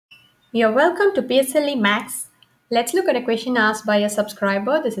You're welcome to PSLE Max. Let's look at a question asked by a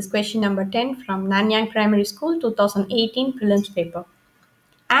subscriber. This is question number 10 from Nanyang Primary School 2018 Prelims paper.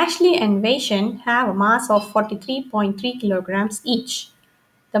 Ashley and Shen have a mass of 43.3 kilograms each.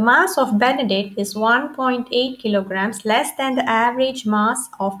 The mass of Bernadette is 1.8 kilograms less than the average mass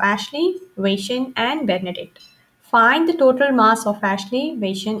of Ashley, Shen, and Bernadette. Find the total mass of Ashley,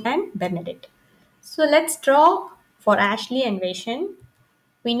 Shen, and Bernadette. So let's draw for Ashley and Shen.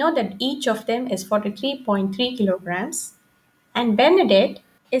 We know that each of them is 43.3 kilograms and Bernadette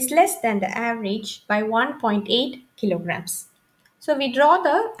is less than the average by 1.8 kilograms. So we draw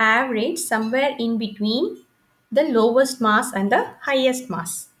the average somewhere in between the lowest mass and the highest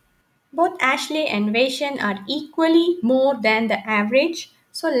mass. Both Ashley and Shen are equally more than the average,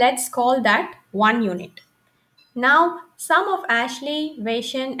 so let's call that 1 unit. Now, sum of Ashley,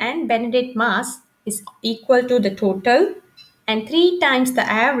 Shen and Bernadette mass is equal to the total and 3 times the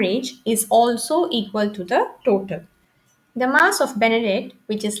average is also equal to the total. The mass of Bernadette,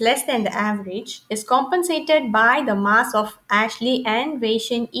 which is less than the average, is compensated by the mass of Ashley and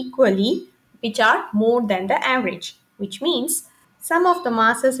Shen equally, which are more than the average, which means some of the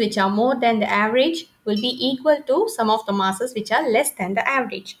masses which are more than the average will be equal to some of the masses which are less than the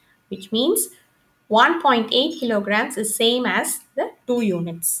average, which means 1.8 kilograms is same as the 2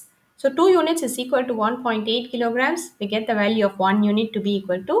 units. So 2 units is equal to 1.8 kilograms. We get the value of 1 unit to be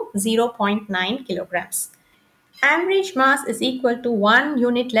equal to 0.9 kilograms. Average mass is equal to 1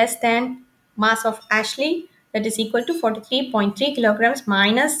 unit less than mass of Ashley, that is equal to 43.3 kilograms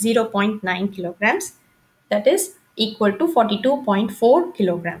minus 0.9 kilograms, that is equal to 42.4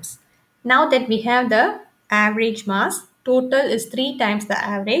 kilograms. Now that we have the average mass, total is 3 times the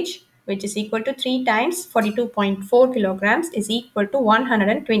average, which is equal to 3 times 42.4 kilograms is equal to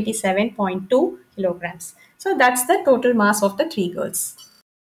 127.2 kilograms. So that's the total mass of the 3 girls.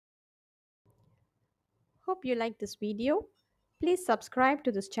 Hope you like this video. Please subscribe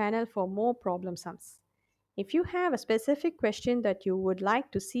to this channel for more problem sums. If you have a specific question that you would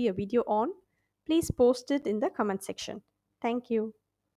like to see a video on, please post it in the comment section. Thank you.